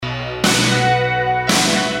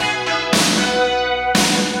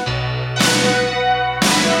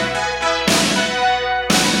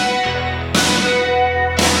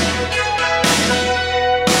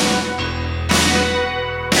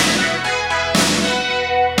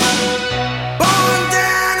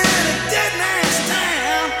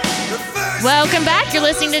Welcome back. You're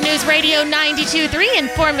listening to News Radio 92.3,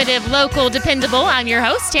 informative, local, dependable. I'm your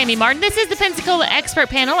host, Tammy Martin. This is the Pensacola Expert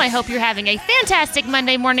Panel. I hope you're having a fantastic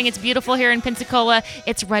Monday morning. It's beautiful here in Pensacola.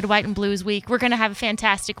 It's Red, White, and Blues week. We're going to have a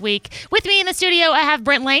fantastic week. With me in the studio, I have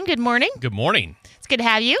Brent Lane. Good morning. Good morning. It's good to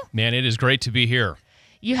have you. Man, it is great to be here.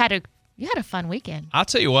 You had a fun weekend. I'll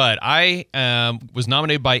tell you what. I was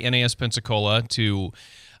nominated by NAS Pensacola to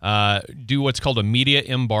do what's called a media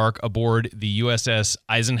embark aboard the USS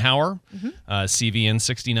Eisenhower, CVN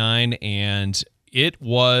 69, and it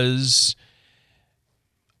was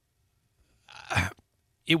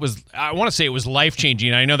I want to say it was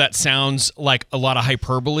life-changing. I know that sounds like a lot of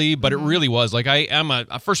hyperbole, but it really was. Like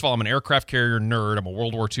first of all, I'm an aircraft carrier nerd. I'm a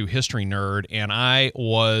World War II history nerd, and I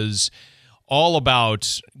was all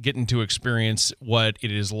about getting to experience what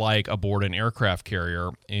it is like aboard an aircraft carrier,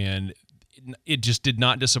 and it just did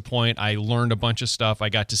not disappoint. I learned a bunch of stuff. I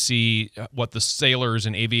got to see what the sailors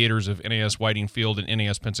and aviators of NAS Whiting Field and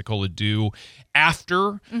NAS Pensacola do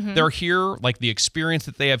after they're here, like the experience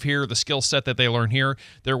that they have here, the skill set that they learn here.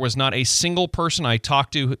 There was not a single person I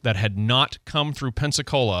talked to that had not come through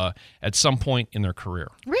Pensacola at some point in their career.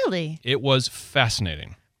 Really? It was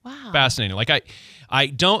fascinating. Wow. Fascinating. Like I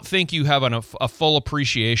don't think you have a full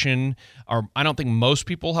appreciation, or I don't think most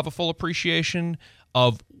people have a full appreciation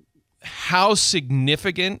of how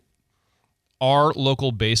significant our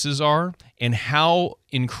local bases are and how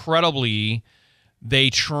incredibly they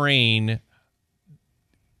train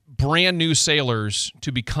brand new sailors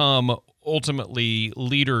to become ultimately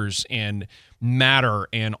leaders and matter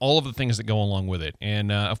and all of the things that go along with it.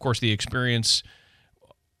 And of course, the experience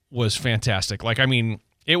was fantastic. Like, I mean,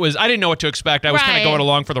 I didn't know what to expect. I was kind of going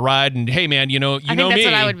along for the ride, and hey, man, you know me. That's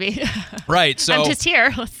what I would be. Right. So I'm just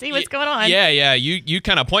here. Let's see what's going on. Yeah. You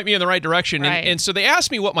kind of point me in the right direction. Right. And so they asked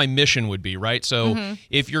me what my mission would be, right? So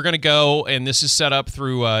if you're going to go, and this is set up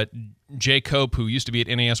through Jay Cope, who used to be at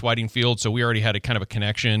NAS Whiting Field, so we already had a kind of a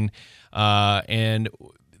connection. And,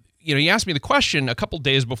 he asked me the question a couple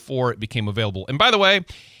days before it became available. And by the way,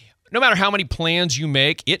 no matter how many plans you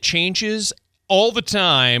make, it changes all the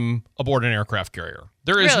time aboard an aircraft carrier.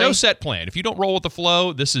 There is no set plan. If you don't roll with the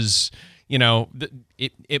flow, this is,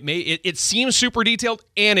 it seems super detailed,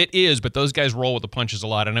 and it is, but those guys roll with the punches a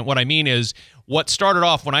lot. And what I mean is, what started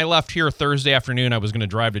off when I left here Thursday afternoon, I was going to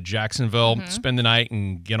drive to Jacksonville, spend the night,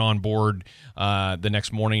 and get on board the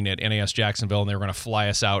next morning at NAS Jacksonville, and they were going to fly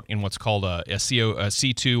us out in what's called a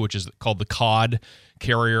C2, which is called the COD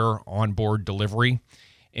carrier onboard delivery.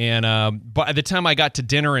 And by the time I got to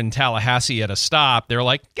dinner in Tallahassee at a stop, they were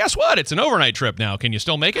like, guess what? It's an overnight trip now. Can you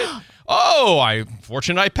still make it?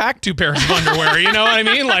 Fortunate I packed 2 pairs of underwear. You know what I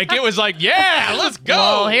mean? Like, it was like, yeah, let's go.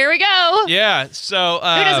 Well, here we go. Yeah. So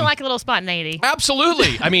who doesn't like a little spontaneity?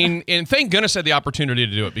 Absolutely. I mean, and thank goodness I had the opportunity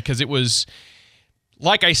to do it, because it was,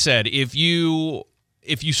 like I said, if you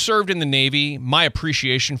served in the Navy, my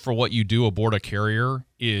appreciation for what you do aboard a carrier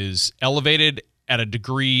is elevated at a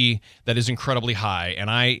degree that is incredibly high. And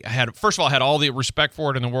I had all the respect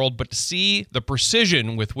for it in the world, but to see the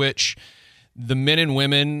precision with which the men and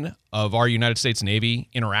women of our United States Navy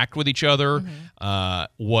interact with each other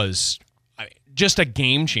was just a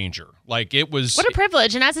game changer. Like, it was... What a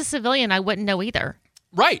privilege. And as a civilian, I wouldn't know either.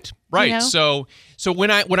 Right. So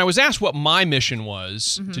when I was asked what my mission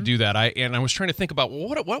was to do that, I was trying to think about, well,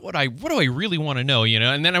 what do I really want to know,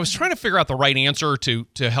 and then I was trying to figure out the right answer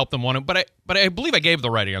to help them want to, but I believe I gave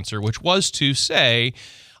the right answer, which was to say,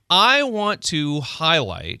 I want to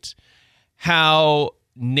highlight how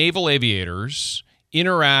naval aviators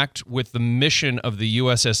interact with the mission of the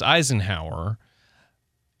USS Eisenhower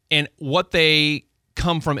and what they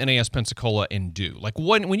come from NAS Pensacola and do. Like,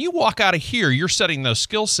 when you walk out of here, you're setting those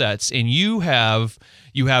skill sets, and you have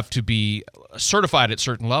to be certified at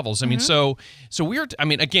certain levels. I mean, so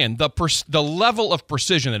again, the level of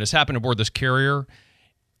precision that has happened aboard this carrier,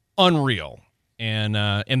 unreal. And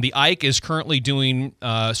the Ike is currently doing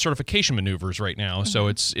certification maneuvers right now. So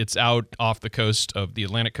it's out off the coast of the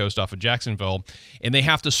Atlantic coast, off of Jacksonville, and they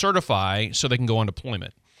have to certify so they can go on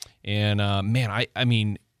deployment. And I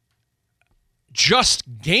mean,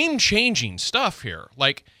 just game-changing stuff here.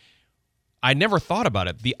 Like, I never thought about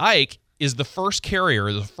it. The Ike is the first carrier,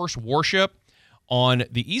 the first warship on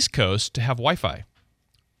the East Coast to have Wi-Fi.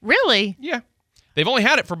 Really? Yeah. They've only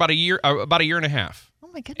had it for about a year and a half. Oh,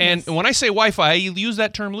 my goodness. And when I say Wi-Fi, I use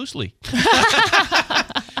that term loosely.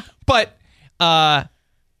 But can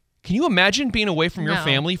you imagine being away from your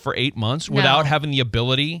family for 8 months without having the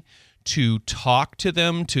ability to talk to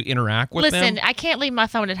them, to interact with them? Listen, I can't leave my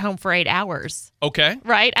phone at home for 8 hours. Okay.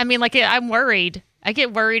 Right? I mean, like, I'm worried. I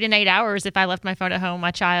get worried in 8 hours if I left my phone at home, my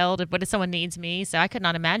child, what if someone needs me? So I could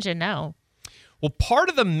not imagine, no. Well, part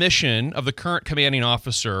of the mission of the current commanding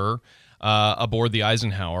officer aboard the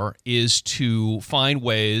Eisenhower is to find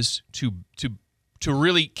ways to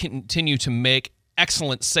really continue to make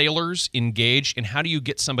excellent sailors engaged. And how do you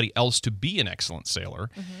get somebody else to be an excellent sailor?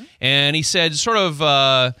 Mm-hmm. And he said, sort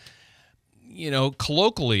of,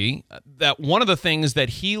 colloquially, that one of the things that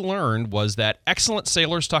he learned was that excellent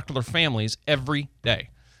sailors talk to their families every day.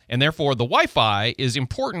 And therefore, the Wi-Fi is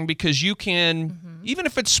important because you can, even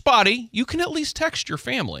if it's spotty, you can at least text your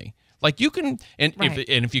family. Like you can, and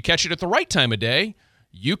if you catch it at the right time of day,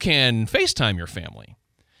 you can FaceTime your family.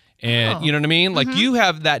 And you know what I mean? Like you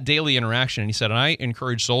have that daily interaction. And he said, and I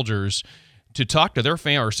encourage soldiers to talk to their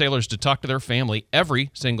family, or sailors to talk to their family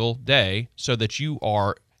every single day so that you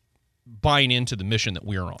are buying into the mission that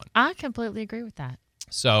we're on. I completely agree with that.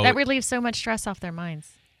 So that relieves so much stress off their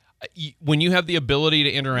minds. When you have the ability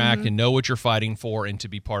to interact and know what you're fighting for and to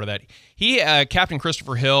be part of that. Captain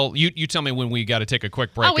Christopher Hill, you tell me when we got to take a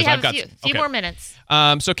quick break. Oh, we have a few more minutes.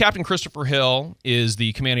 So Captain Christopher Hill is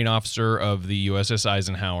the commanding officer of the USS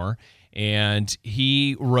Eisenhower, and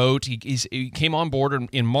he came on board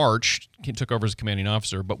in March, took over as commanding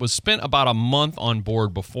officer, but was spent about a month on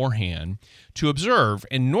board beforehand to observe.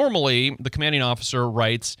 And normally the commanding officer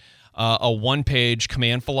writes a one-page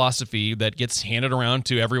command philosophy that gets handed around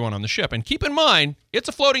to everyone on the ship. And keep in mind, it's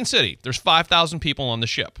a floating city. There's 5,000 people on the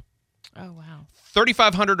ship. Oh, wow.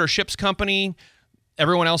 3,500 are ship's company.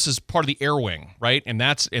 Everyone else is part of the air wing, right? And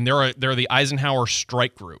they're the Eisenhower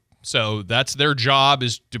strike group. So that's their job,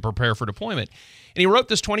 is to prepare for deployment. And he wrote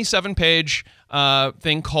this 27-page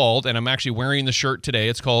thing called, and I'm actually wearing the shirt today,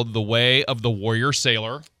 it's called The Way of the Warrior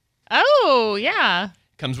Sailor. Oh, yeah.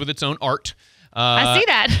 Comes with its own art. I see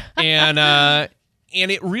that.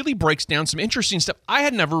 and it really breaks down some interesting stuff I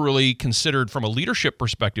had never really considered from a leadership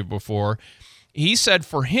perspective before. He said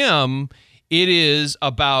for him, it is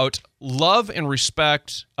about love and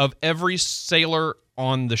respect of every sailor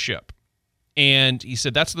on the ship. And he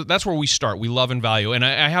said that's where we start. We love and value. And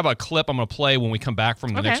I have a clip I'm going to play when we come back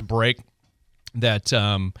from the next break that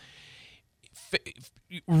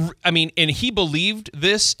and he believed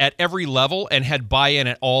this at every level and had buy-in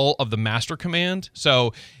at all of the master command.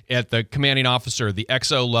 So at the commanding officer, the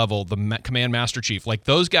XO level, the command master chief, like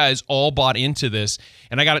those guys all bought into this.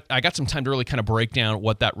 And I got some time to really kind of break down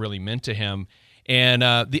what that really meant to him. And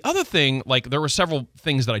the other thing, like there were several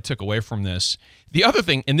things that I took away from this. The other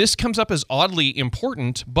thing, and this comes up as oddly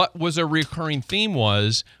important, but was a recurring theme,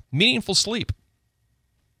 was meaningful sleep.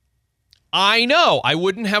 I know. I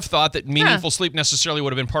wouldn't have thought that meaningful sleep necessarily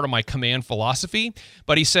would have been part of my command philosophy,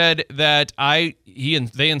 but he said that they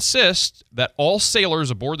insist that all sailors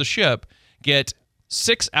aboard the ship get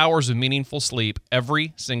 6 hours of meaningful sleep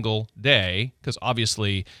every single day, because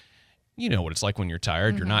obviously, you know what it's like when you're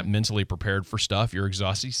tired. You're not mentally prepared for stuff. You're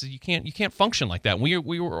exhausted. So you can't function like that. We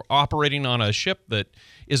were operating on a ship that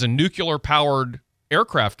is a nuclear-powered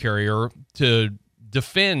aircraft carrier to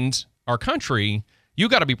defend our country. You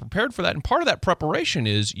got to be prepared for that. And part of that preparation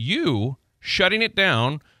is you shutting it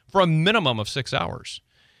down for a minimum of 6 hours.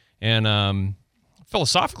 And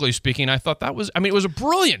philosophically speaking, I thought it was a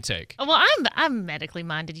brilliant take. Well, I'm medically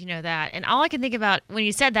minded, you know that. And all I can think about when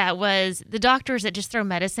you said that was the doctors that just throw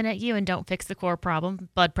medicine at you and don't fix the core problem,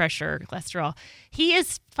 blood pressure, cholesterol. He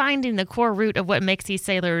is finding the core root of what makes these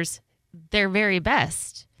sailors their very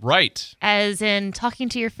best. Right. As in talking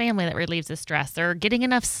to your family that relieves the stress, or getting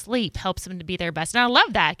enough sleep helps them to be their best. And I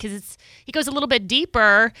love that because he goes a little bit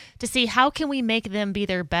deeper to see how can we make them be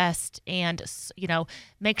their best and,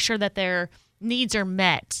 make sure that their needs are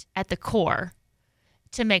met at the core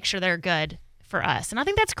to make sure they're good for us. And I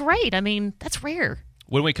think that's great. I mean, that's rare.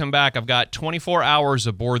 When we come back, I've got 24 hours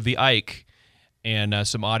aboard the Ike and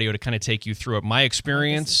some audio to kind of take you through it. My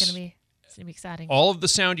experience. This is going to be exciting. All of the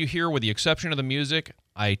sound you hear, with the exception of the music,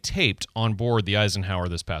 I taped on board the Eisenhower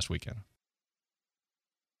this past weekend.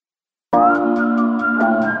 I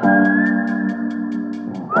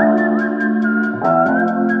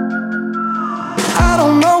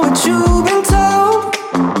don't know what you've been told,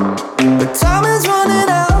 but time is running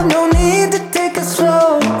out, no need to take it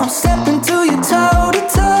slow. I'm stepping to you toe to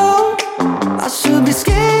toe. I should be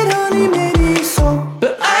scared, honey, maybe so,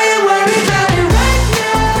 but I ain't worried about it right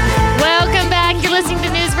now. Welcome back. You're listening to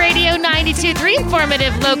News Radio 92.3,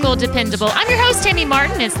 informative, local, dependable. I'm your host, Tammy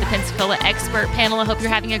Martin. It's the Pensacola Expert Panel. I hope you're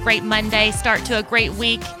having a great Monday, start to a great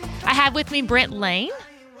week. I have with me Brent Lane.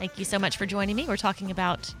 Thank you so much for joining me. We're talking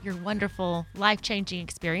about your wonderful, life-changing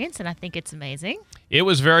experience, and I think it's amazing. It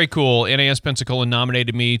was very cool. NAS Pensacola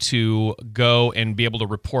nominated me to go and be able to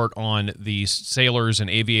report on the sailors and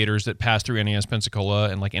aviators that pass through NAS Pensacola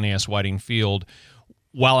and like NAS Whiting Field.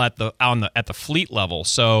 while at the fleet level.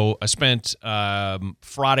 So I spent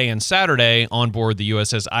Friday and Saturday on board the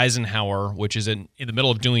USS Eisenhower, which is in the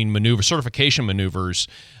middle of doing certification maneuvers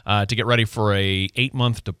to get ready for a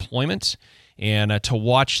 8-month deployment. And to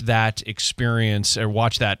watch that experience or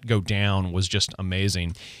watch that go down was just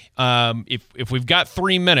amazing. If we've got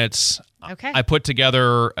 3 minutes, okay. I put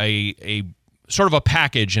together a sort of a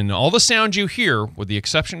package, and all the sound you hear, with the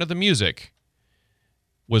exception of the music,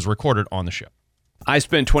 was recorded on the ship. I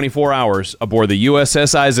spent 24 hours aboard the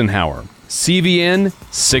USS Eisenhower, CVN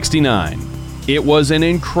 69. It was an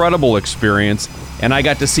incredible experience, and I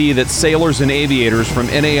got to see that sailors and aviators from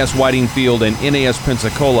NAS Whiting Field and NAS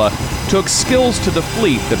Pensacola took skills to the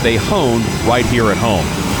fleet that they honed right here at home.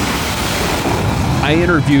 I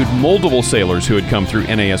interviewed multiple sailors who had come through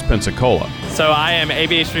NAS Pensacola. So I am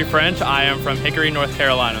ABH3 French. I am from Hickory, North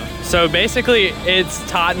Carolina. So basically, it's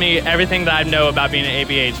taught me everything that I know about being an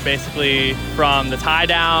ABH, basically from the tie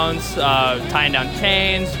downs, tying down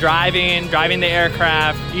chains, driving the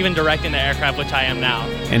aircraft, even directing the aircraft, which I am now.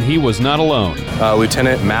 And he was not alone.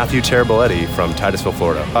 Lieutenant Matthew Taraboletti from Titusville,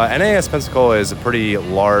 Florida. NAS Pensacola is a pretty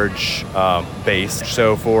large base.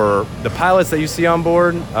 So for the pilots that you see on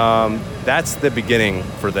board, that's the beginning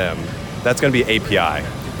for them. That's going to be API.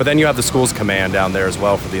 But then you have the school's command down there as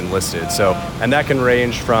well for the enlisted. So, and that can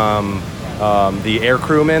range from the air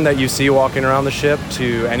crewmen that you see walking around the ship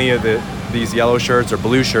to any of these yellow shirts or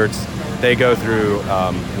blue shirts. They go through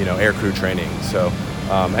air crew training. So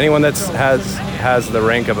anyone that has the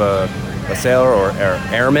rank of a sailor or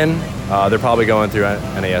airman, they're probably going through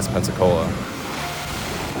NAS Pensacola.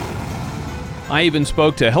 I even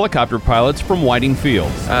spoke to helicopter pilots from Whiting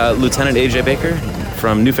Field. Lieutenant A.J. Baker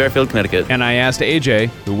from New Fairfield, Connecticut. And I asked A.J.,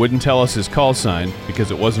 who wouldn't tell us his call sign because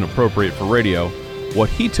it wasn't appropriate for radio, what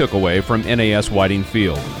he took away from NAS Whiting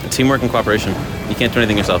Field. Teamwork and cooperation. You can't do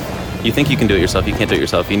anything yourself. You think you can do it yourself, you can't do it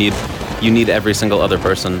yourself. You need every single other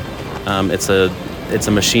person. It's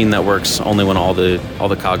a machine that works only when all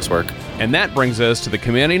the cogs work. And that brings us to the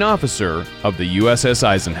commanding officer of the USS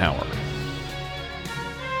Eisenhower.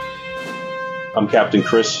 I'm Captain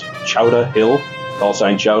Chris Chowda Hill, call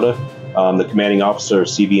sign Chowda. I'm the commanding officer of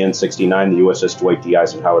CVN 69, the USS Dwight D.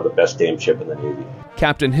 Eisenhower, the best damn ship in the Navy.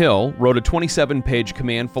 Captain Hill wrote a 27-page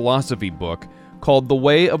command philosophy book called The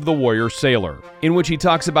Way of the Warrior Sailor, in which he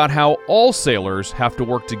talks about how all sailors have to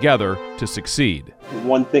work together to succeed.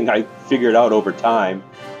 One thing I figured out over time,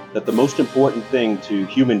 that the most important thing to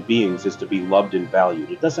human beings is to be loved and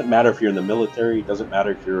valued. It doesn't matter if you're in the military, it doesn't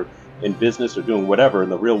matter if you're in business or doing whatever in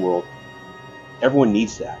the real world. Everyone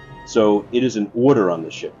needs that. So it is an order on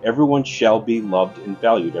the ship. Everyone shall be loved and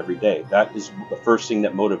valued every day. That is the first thing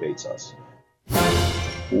that motivates us.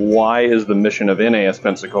 Why is the mission of NAS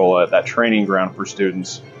Pensacola that training ground for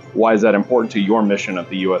students? Why is that important to your mission of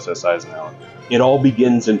the USS Eisenhower? It all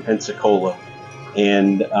begins in Pensacola,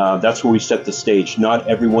 and that's where we set the stage. Not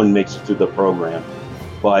everyone makes it through the program,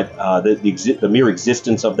 but the mere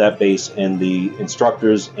existence of that base and the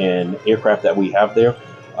instructors and aircraft that we have there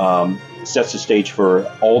sets the stage for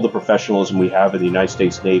all the professionalism we have in the United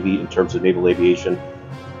States Navy in terms of naval aviation.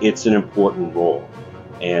 It's an important role,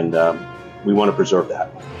 and we want to preserve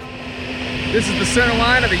that. This is the center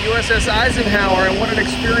line of the USS Eisenhower, and what an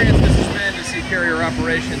experience this has been to see carrier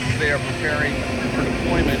operations as they are preparing for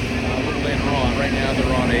deployment a little later on. Right now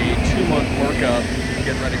they're on a 2-month workup to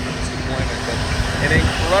get ready for this deployment, but an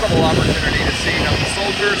incredible opportunity to see how the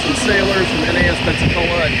soldiers and sailors from NAS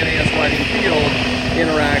Pensacola and NAS Whiting Field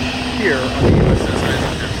interact here on the USS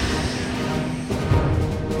Eisenhower.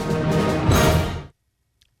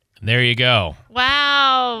 There you go.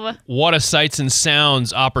 Wow. What a sights and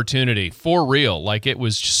sounds opportunity. For real. Like, it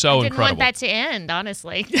was so incredible. I didn't want that to end,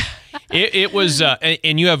 honestly. It was,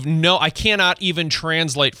 and you have I cannot even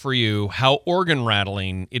translate for you how organ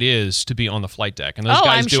rattling it is to be on the flight deck. And those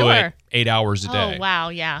guys do it 8 hours a day. Oh, wow,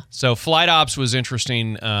 yeah. So flight ops was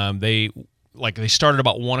interesting. They started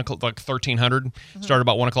about 1 o'clock, like 1300, started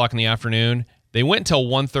about 1 o'clock in the afternoon. They went until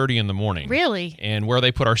 1:30 in the morning. Really? And where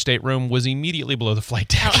they put our stateroom was immediately below the flight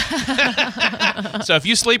deck. Oh. So if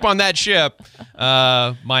you sleep on that ship,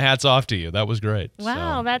 my hat's off to you. That was great.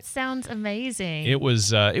 Wow, that sounds amazing. It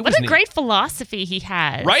was. What a great philosophy he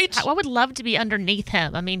has. Right? I would love to be underneath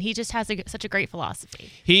him. I mean, he just has such a great philosophy.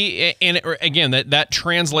 Again, that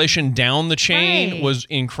translation down the chain was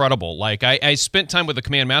incredible. Like, I spent time with the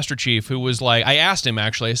command master chief, who was like, I asked him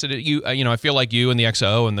actually. I said, I feel like you and the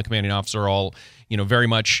XO and the commanding officer all very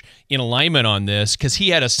much in alignment on this because he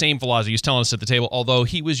had a same philosophy. He was telling us at the table, although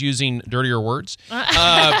he was using dirtier words,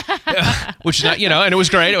 which is not, and it was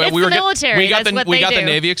great. It's the military. We got the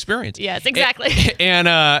Navy experience. Yes, exactly.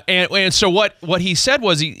 And so what he said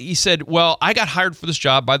was he said, well, I got hired for this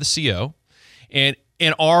job by the CO, and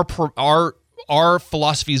our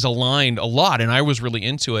philosophies aligned a lot, and I was really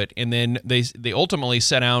into it. And then they ultimately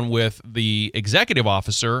sat down with the executive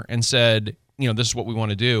officer and said, this is what we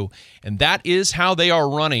want to do. And that is how they are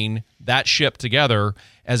running that ship together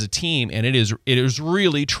as a team, and it is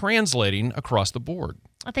really translating across the board.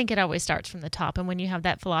 I think it always starts from the top, and when you have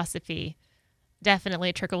that philosophy, definitely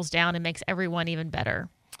it trickles down and makes everyone even better.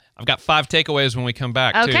 I've got 5 takeaways when we come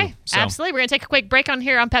back, too. Okay, So. Absolutely. We're going to take a quick break on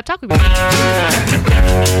here on Pep Talk. We'll be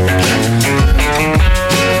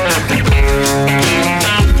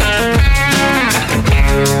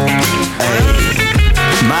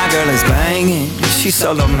My girl is banging, she's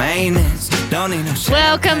solo maintenance.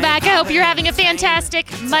 Welcome back. I hope you're having a fantastic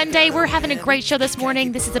Monday. We're having a great show this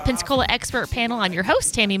morning. This is the Pensacola Expert Panel. I'm your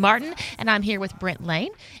host, Tammy Martin, and I'm here with Brent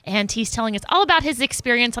Lane, and he's telling us all about his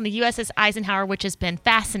experience on the USS Eisenhower, which has been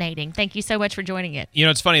fascinating. Thank you so much for joining it.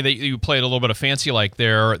 It's funny that you played a little bit of fancy like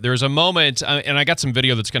there. There's a moment, and I got some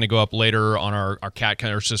video that's going to go up later on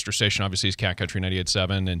our sister station, obviously, is Cat Country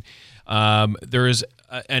 98.7, and there is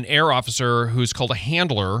an air officer who's called a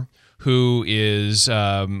handler, who is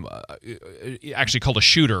actually called a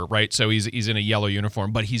shooter, right? So he's in a yellow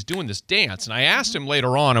uniform, but he's doing this dance. And I asked him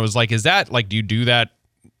later on, I was like, is that, do you do that?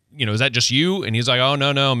 Is that just you? And he's like, oh,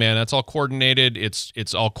 no, man, that's all coordinated.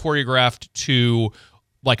 It's all choreographed to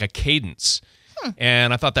like a cadence.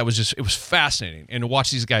 And I thought it was fascinating. And to watch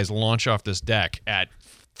these guys launch off this deck at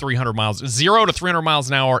 0 to 300 miles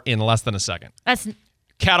an hour in less than a second. That's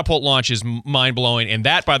catapult launch is mind-blowing. And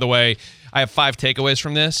that, by the way, I have 5 takeaways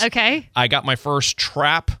from this. Okay. I got my first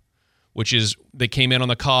trap, which is they came in on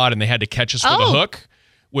the cod and they had to catch us with a hook,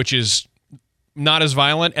 which is not as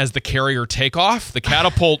violent as the carrier takeoff. The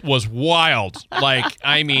catapult was wild.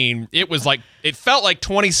 It felt like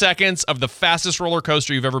 20 seconds of the fastest roller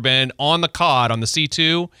coaster you've ever been on the cod on the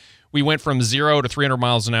C2. We went from 0 to 300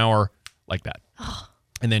 miles an hour like that.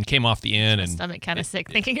 And then came off the end. My stomach kind of sick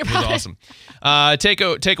thinking about it. Was awesome.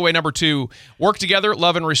 Takeaway number 2, work together,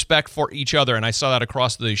 love and respect for each other. And I saw that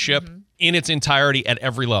across the ship in its entirety at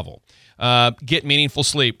every level. Get meaningful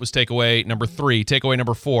sleep was takeaway number 3. Takeaway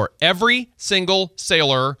number 4, every single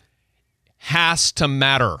sailor has to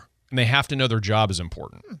matter, and they have to know their job is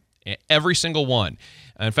important. Every single one.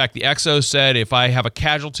 In fact, the XO said, if I have a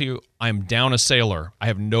casualty, I'm down a sailor. I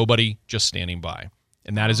have nobody just standing by.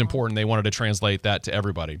 And that is important. They wanted to translate that to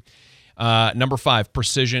everybody. Number 5,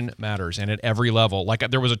 precision matters, and at every level. Like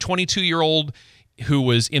there was a 22-year-old who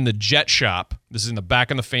was in the jet shop. This is in the back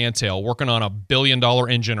of the fantail, working on $1 billion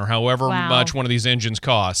engine or however much one of these engines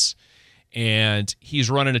costs. And he's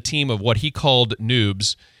running a team of what he called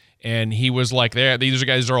noobs. And he was like, these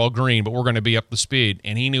guys are all green, but we're going to be up to speed.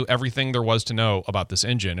 And he knew everything there was to know about this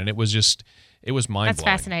engine. And it was mind-blowing. That's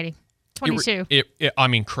fascinating. 22.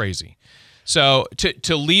 Crazy. So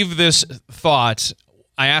to leave this thought,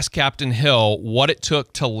 I asked Captain Hill what it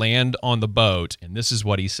took to land on the boat, and this is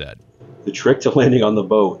what he said. The trick to landing on the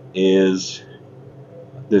boat is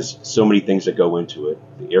there's so many things that go into it.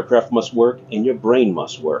 The aircraft must work, and your brain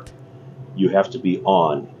must work. You have to be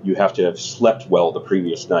on. You have to have slept well the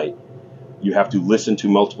previous night. You have to listen to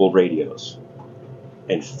multiple radios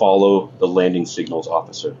and follow the landing signals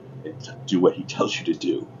officer and do what he tells you to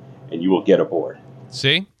do, and you will get aboard.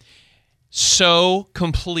 See? So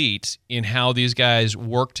complete in how these guys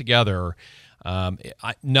work together.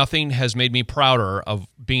 Nothing has made me prouder of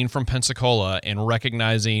being from Pensacola and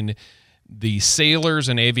recognizing the sailors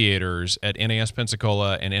and aviators at NAS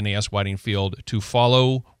Pensacola and NAS Whiting Field to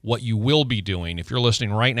follow what you will be doing. If you're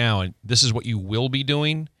listening right now and this is what you will be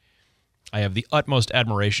doing, I have the utmost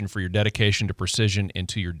admiration for your dedication to precision and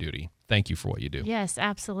to your duty. Thank you for what you do. Yes,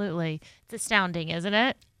 absolutely. It's astounding, isn't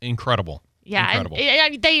it? Incredible. Yeah, Incredible.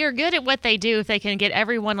 And they are good at what they do if they can get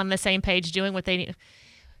everyone on the same page doing what they need.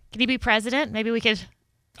 Can he be president? Maybe we could...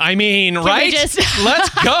 Right? Let's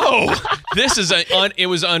go. It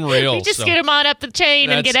was unreal. We just get him on up the chain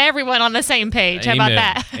and get everyone on the same page. How about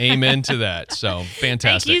that? Amen to that. So,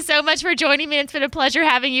 fantastic. Thank you so much for joining me. It's been a pleasure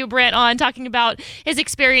having you, Brent, on talking about his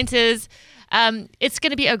experiences. It's going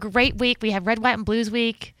to be a great week. We have Red, White, and Blues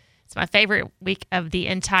Week. It's my favorite week of the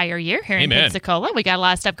entire year here in Pensacola. We got a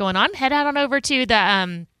lot of stuff going on. Head out on over to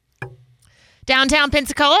the downtown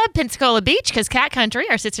Pensacola Beach, because Cat Country,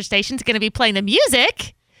 our sister station, is going to be playing the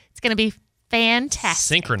music. It's going to be fantastic.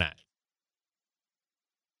 Synchronized.